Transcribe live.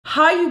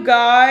Hi you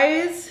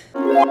guys.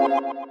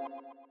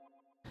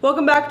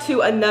 Welcome back to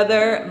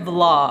another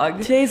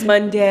vlog. Today's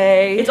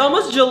Monday. It's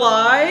almost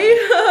July.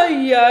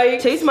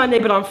 Yikes. Today's Monday,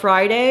 but on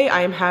Friday,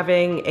 I am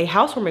having a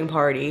housewarming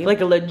party.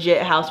 Like a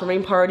legit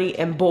housewarming party,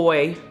 and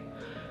boy,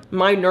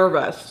 am I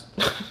nervous.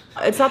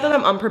 It's not that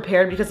I'm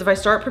unprepared, because if I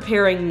start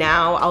preparing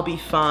now, I'll be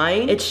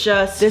fine. It's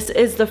just, this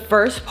is the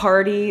first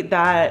party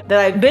that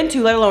I've been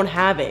to, let alone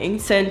having,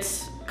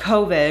 since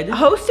COVID.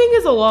 Hosting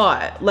is a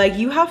lot. Like,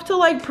 you have to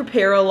like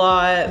prepare a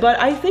lot, but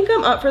I think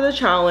I'm up for the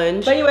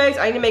challenge. But anyways,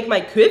 I need to make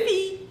my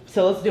coffee,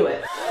 so let's do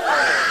it.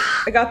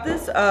 I got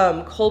this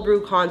cold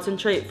brew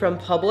concentrate from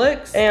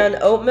Publix and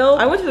oat milk.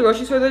 I went to the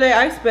grocery store the other day.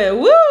 I spent,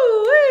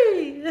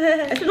 woo-wee.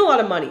 I spent a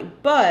lot of money,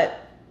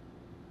 but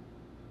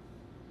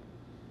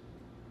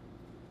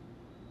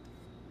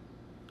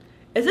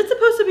is it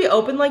supposed to be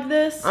open like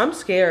this? I'm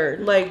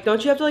scared. Like,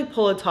 don't you have to like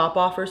pull a top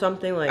off or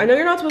something? Like, I know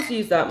you're not supposed to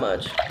use that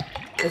much.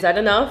 Is that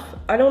enough?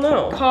 I don't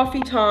know.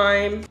 Coffee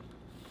time.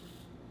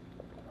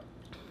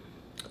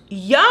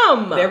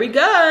 Yum! Very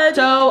good.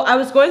 So I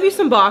was going through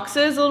some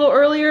boxes a little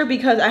earlier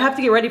because I have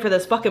to get ready for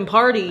this fucking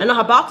party. I don't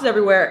have boxes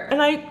everywhere,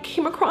 and I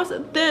came across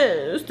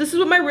this. This is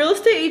what my real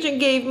estate agent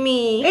gave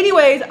me.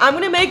 Anyways, I'm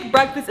gonna make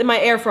breakfast in my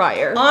air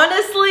fryer.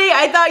 Honestly,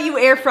 I thought you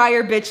air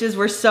fryer bitches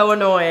were so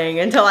annoying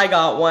until I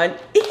got one.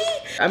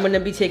 I'm gonna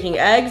be taking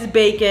eggs,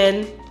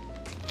 bacon,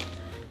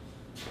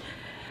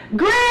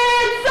 grilled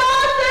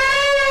sausage!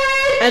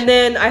 And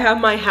then I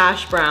have my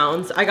hash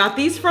browns. I got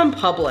these from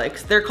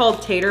Publix. They're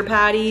called tater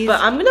patties, but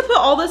I'm gonna put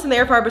all this in the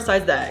air fryer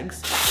besides the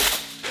eggs.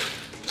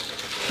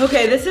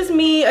 Okay, this is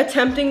me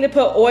attempting to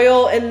put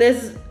oil in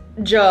this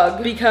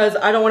jug because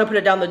I don't wanna put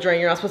it down the drain.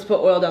 You're not supposed to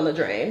put oil down the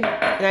drain.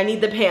 And I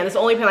need the pan. It's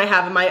the only pan I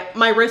have, and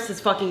my wrist is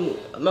fucking,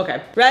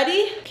 okay.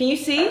 Ready? Can you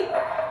see?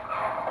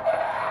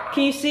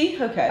 Can you see?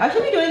 Okay. I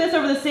should be doing this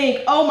over the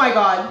sink. Oh my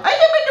God. I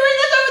should be doing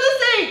this over the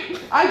sink.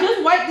 I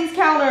just wiped these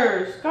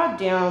counters. God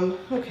damn.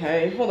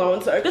 Okay, hold on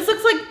one sec. This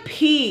looks like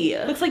pee.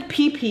 It looks like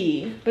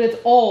pee-pee, but it's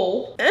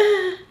all.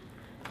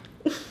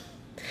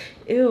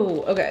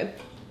 Ew, okay.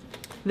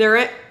 They're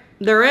in.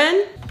 They're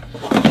in.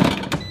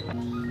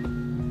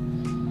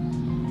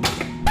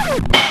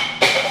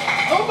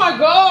 Oh my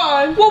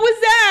God. What was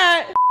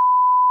that?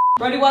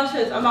 Ready, watch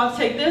this. I'm about to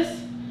take this.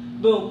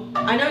 Boom.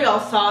 I know y'all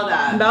saw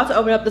that. I'm about to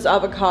open up this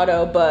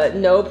avocado, but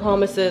no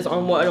promises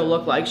on what it'll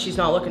look like. She's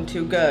not looking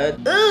too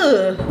good.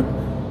 Ugh.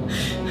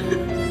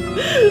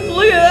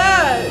 Look at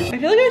that. I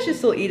feel like I should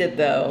still eat it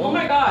though. Oh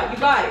my God, you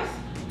guys.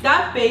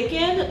 That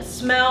bacon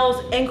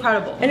smells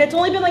incredible. And it's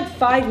only been like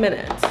 5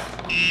 minutes.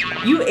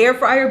 You air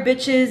fryer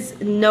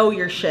bitches know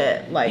your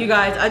shit. Like, you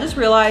guys, I just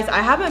realized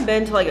I haven't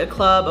been to like a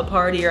club, a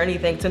party or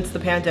anything since the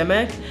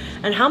pandemic.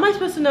 And how am I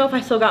supposed to know if I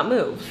still got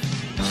moves?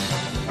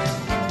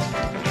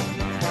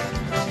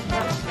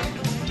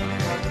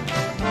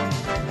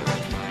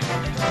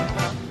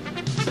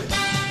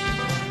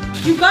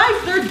 You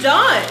guys, they're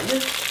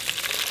done.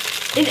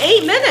 In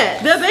 8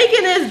 minutes. The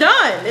bacon is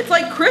done. It's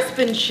like crisp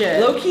and shit.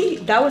 Low key,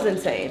 that was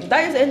insane.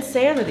 That is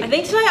insanity. I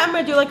think tonight I'm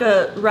gonna do like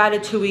a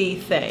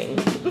ratatouille thing.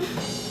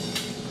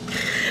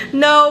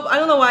 No, I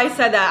don't know why I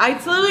said that.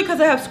 It's literally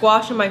because I have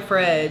squash in my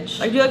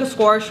fridge. I do like a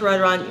squash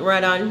red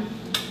onion.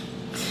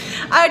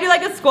 I do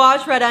like a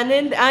squash red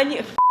onion.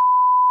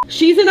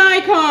 She's an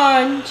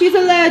icon. She's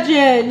a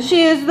legend.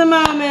 She is the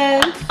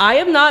moment. I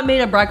have not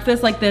made a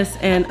breakfast like this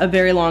in a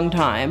very long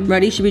time.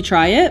 Ready? Should we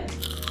try it?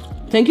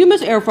 Thank you,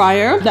 Miss Air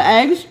Fryer. The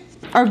eggs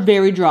are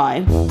very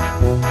dry.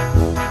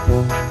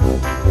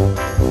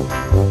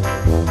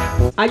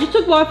 I just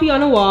took Waffy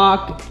on a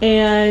walk,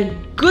 and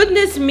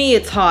goodness me,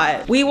 it's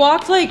hot. We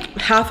walked like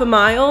half a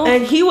mile,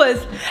 and he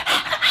was,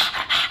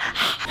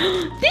 there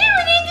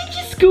it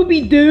is,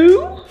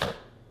 Scooby-Doo.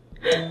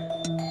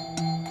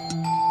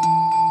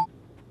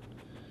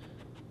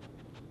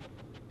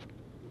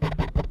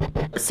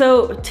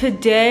 So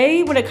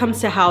today, when it comes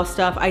to house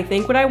stuff, I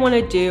think what I want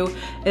to do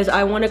is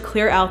I want to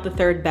clear out the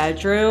third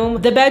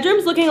bedroom. The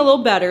bedroom's looking a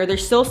little better.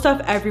 There's still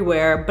stuff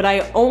everywhere, but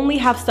I only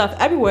have stuff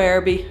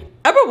everywhere.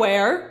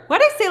 Everywhere?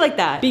 Why'd I say like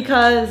that?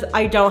 Because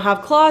I don't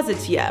have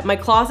closets yet. My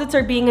closets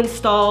are being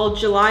installed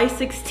July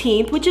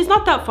 16th, which is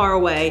not that far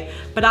away,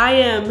 but I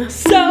am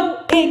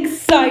so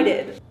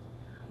excited.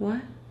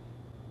 What?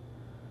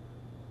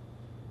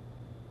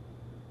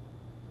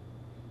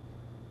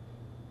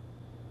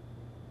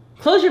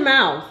 Close your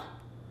mouth.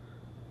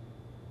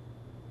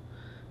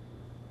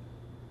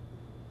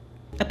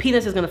 A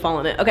penis is gonna fall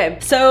in it. Okay,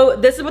 so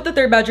this is what the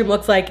third bedroom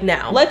looks like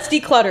now. Let's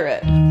declutter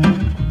it.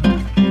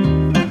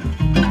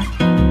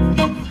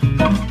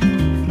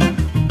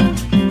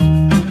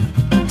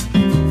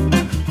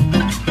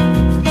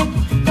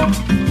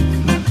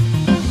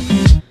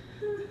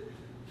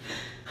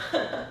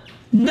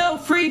 No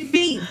free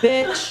feet,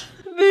 bitch.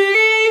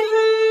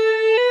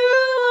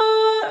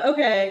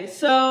 Okay,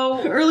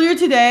 so earlier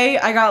today,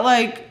 I got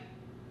like,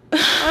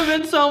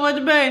 I'm in so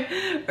much pain.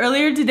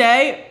 Earlier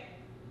today,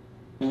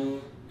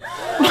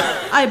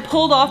 I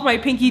pulled off my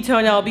pinky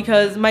toenail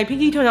because my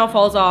pinky toenail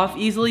falls off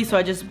easily, so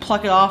I just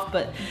pluck it off.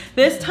 But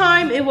this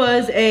time it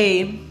was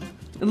a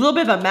A little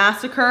bit of a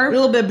massacre, a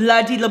little bit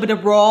bloody, a little bit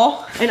of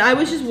raw. And I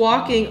was just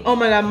walking, oh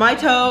my God, my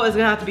toe is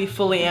gonna have to be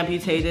fully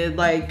amputated.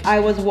 Like, I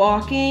was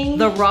walking,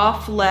 the raw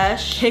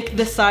flesh hit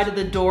the side of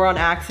the door on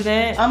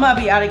accident. I'm gonna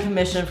be out of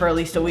commission for at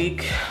least a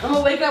week. I'm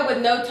gonna wake up with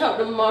no toe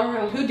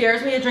tomorrow. Who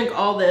dares me to drink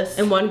all this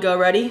in one go?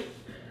 Ready?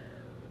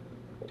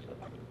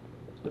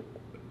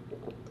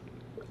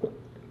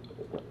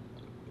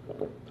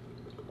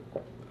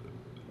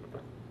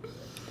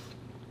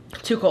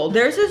 Too cold.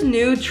 There's this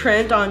new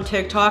trend on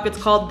TikTok.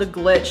 It's called the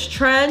glitch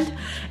trend.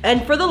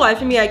 And for the life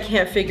of me, I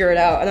can't figure it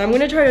out. And I'm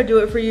gonna try to do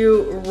it for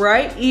you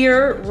right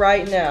here,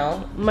 right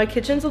now. My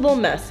kitchen's a little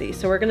messy,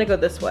 so we're gonna go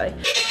this way.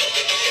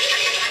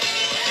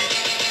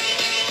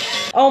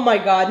 Oh my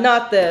God,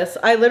 not this.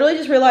 I literally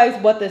just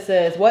realized what this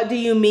is. What do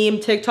you meme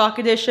TikTok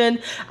edition?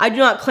 I do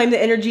not claim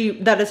the energy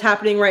that is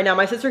happening right now.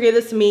 My sister gave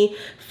this to me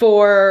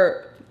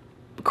for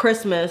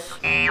Christmas.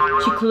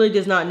 She clearly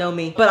does not know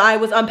me, but I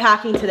was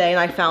unpacking today and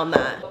I found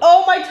that.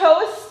 Oh, my toe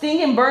is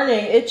stinging,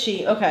 burning,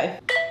 itchy. Okay.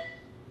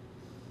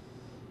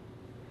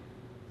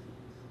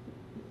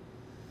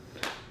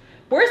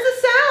 Where's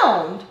the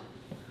sound?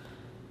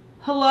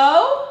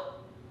 Hello?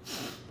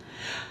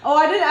 Oh,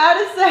 I didn't add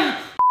a sound.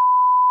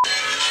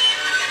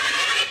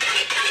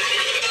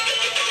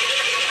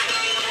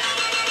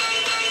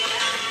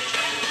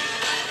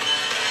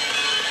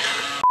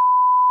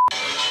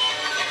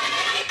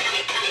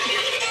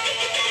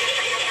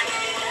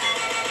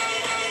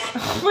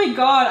 Oh my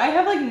God, I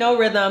have like no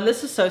rhythm.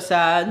 This is so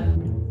sad.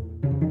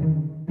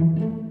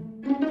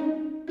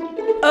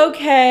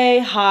 Okay,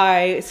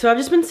 hi. So I've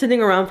just been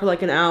sitting around for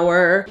like an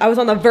hour. I was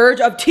on the verge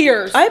of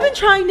tears. I've been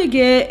trying to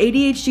get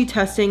ADHD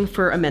testing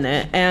for a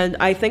minute, and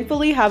I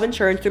thankfully have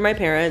insurance through my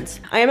parents.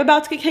 I am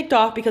about to get kicked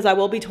off because I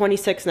will be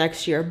 26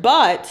 next year,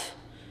 but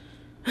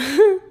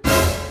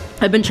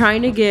I've been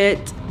trying to get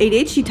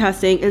ADHD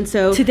testing, and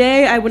so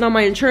today I went on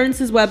my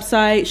insurance's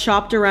website,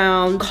 shopped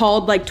around,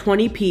 called like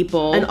 20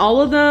 people, and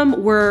all of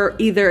them were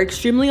either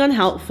extremely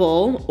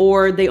unhelpful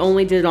or they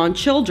only did it on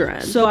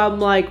children. So I'm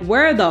like,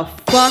 where the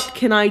fuck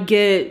can I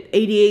get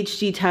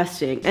ADHD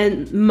testing?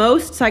 And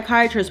most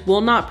psychiatrists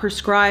will not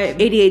prescribe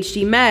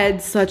ADHD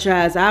meds such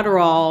as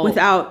Adderall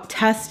without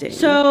testing.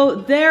 So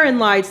therein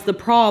lies the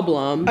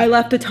problem. I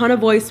left a ton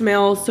of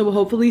voicemails, so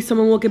hopefully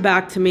someone will get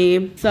back to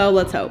me. So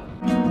let's hope.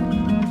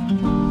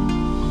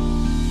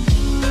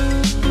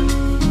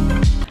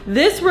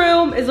 This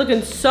room is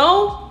looking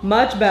so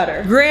much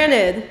better.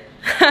 Granted,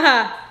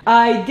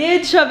 I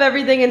did shove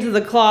everything into the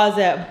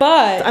closet,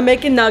 but I'm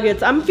making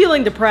nuggets. I'm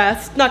feeling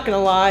depressed, not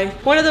gonna lie.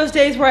 One of those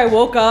days where I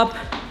woke up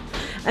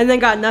and then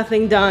got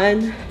nothing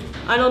done.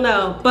 I don't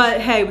know,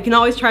 but hey, we can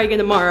always try again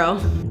tomorrow.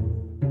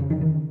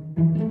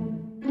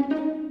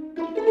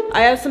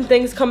 I have some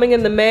things coming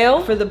in the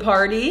mail for the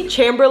party.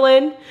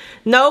 Chamberlain,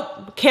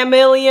 nope,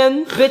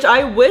 Chameleon. Bitch,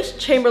 I wish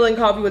Chamberlain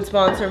Coffee would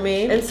sponsor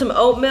me. And some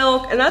oat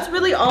milk, and that's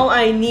really all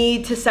I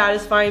need to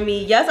satisfy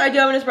me. Yes, I do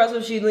have an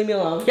espresso, she'd leave me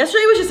alone.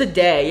 Yesterday was just a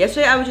day.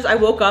 Yesterday I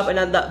woke up and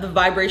then the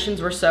vibrations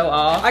were so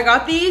off. I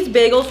got these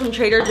bagels from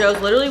Trader Joe's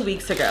literally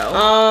weeks ago.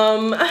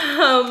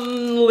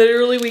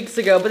 Literally weeks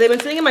ago, but they've been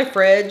sitting in my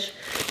fridge,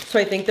 so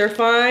I think they're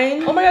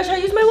fine. Oh my gosh, I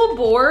used my little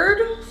board.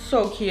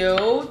 So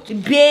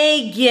cute.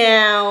 Big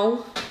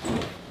gal.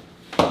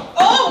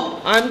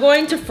 Oh! I'm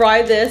going to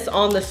fry this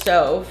on the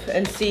stove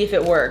and see if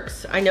it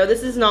works. I know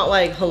this is not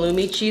like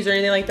halloumi cheese or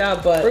anything like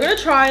that, but we're gonna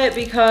try it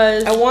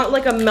because I want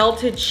like a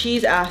melted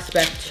cheese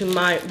aspect to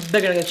my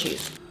bacon and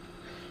cheese.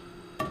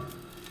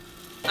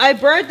 I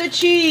burnt the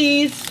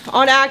cheese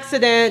on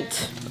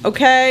accident,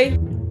 okay?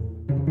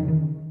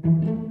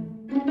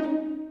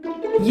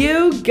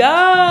 You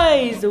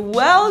guys,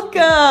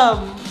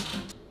 welcome.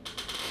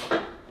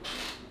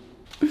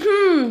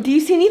 Do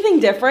you see anything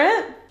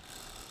different?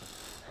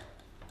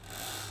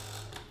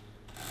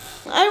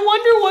 I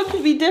wonder what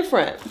could be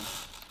different.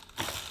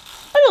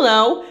 I don't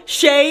know.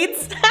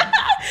 Shades?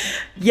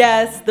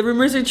 Yes, the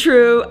rumors are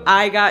true.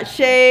 I got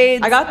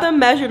shades. I got them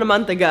measured a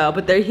month ago,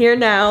 but they're here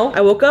now. I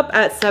woke up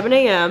at 7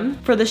 a.m.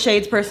 for the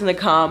shades person to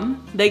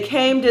come. They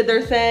came, did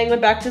their thing,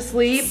 went back to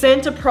sleep,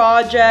 sent a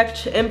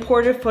project,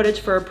 imported footage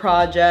for a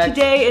project.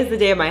 Today is the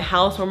day of my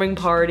housewarming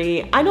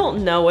party. I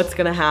don't know what's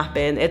gonna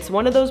happen. It's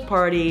one of those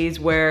parties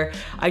where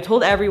I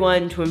told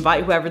everyone to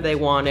invite whoever they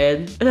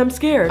wanted, and I'm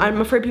scared.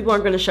 I'm afraid people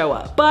aren't gonna show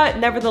up. But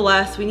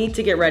nevertheless, we need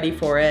to get ready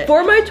for it.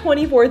 For my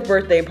 24th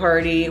birthday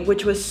party,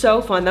 which was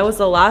so fun, that was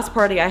the last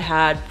party I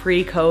had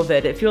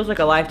pre-COVID. It feels like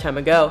a lifetime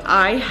ago.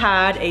 I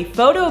had a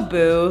photo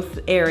booth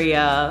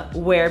area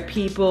where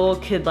people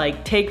could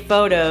like take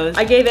photos.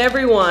 I gave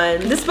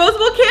everyone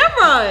disposable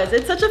cameras.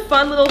 It's such a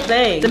fun little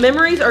thing. The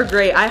memories are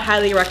great. I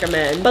highly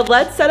recommend. But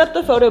let's set up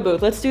the photo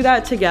booth. Let's do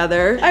that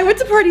together. I went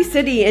to Party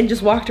City and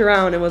just walked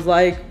around and was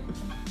like,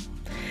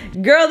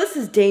 girl, this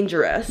is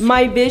dangerous.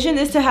 My vision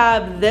is to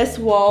have this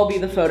wall be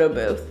the photo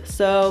booth.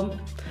 So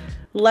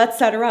let's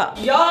set her up.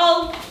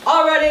 Y'all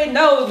already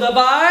know the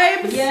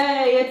vibes.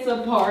 Yay, it's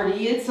a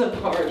party, it's a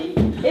party.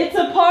 It's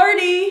a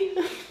party.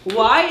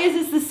 Why is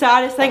this the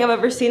saddest thing I've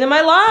ever seen in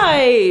my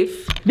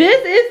life?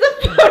 This is the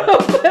photo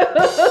booth.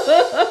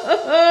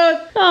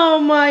 Oh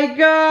my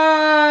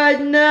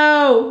God,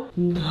 no.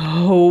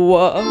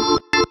 No.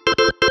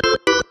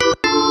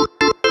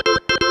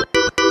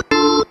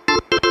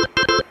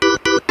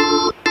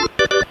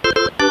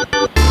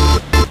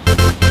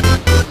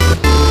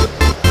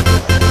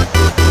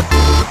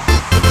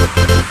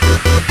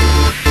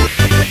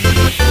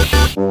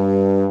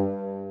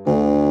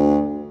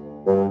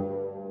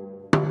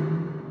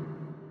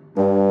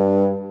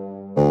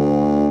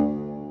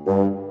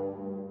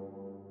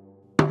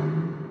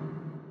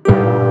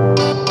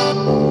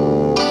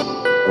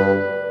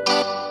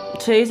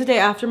 Today's the day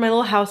after my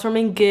little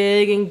housewarming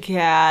gig and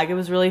gag. It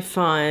was really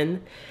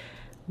fun.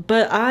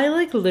 But I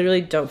like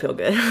literally don't feel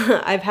good.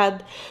 I've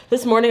had,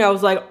 this morning I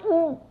was like,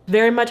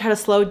 very much had a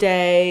slow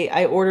day.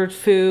 I ordered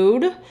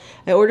food.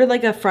 I ordered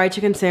like a fried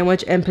chicken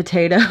sandwich and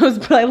potatoes,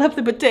 but I left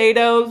the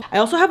potatoes. I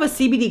also have a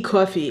CBD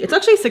coffee. It's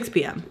actually 6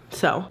 p.m.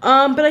 So,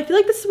 but I feel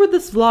like this is where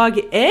this vlog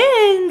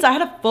ends. I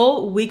had a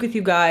full week with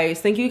you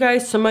guys. Thank you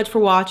guys so much for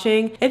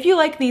watching. If you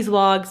like these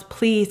vlogs,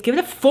 please give it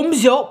a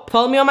thumbs up.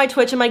 Follow me on my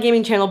Twitch and my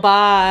gaming channel.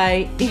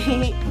 Bye.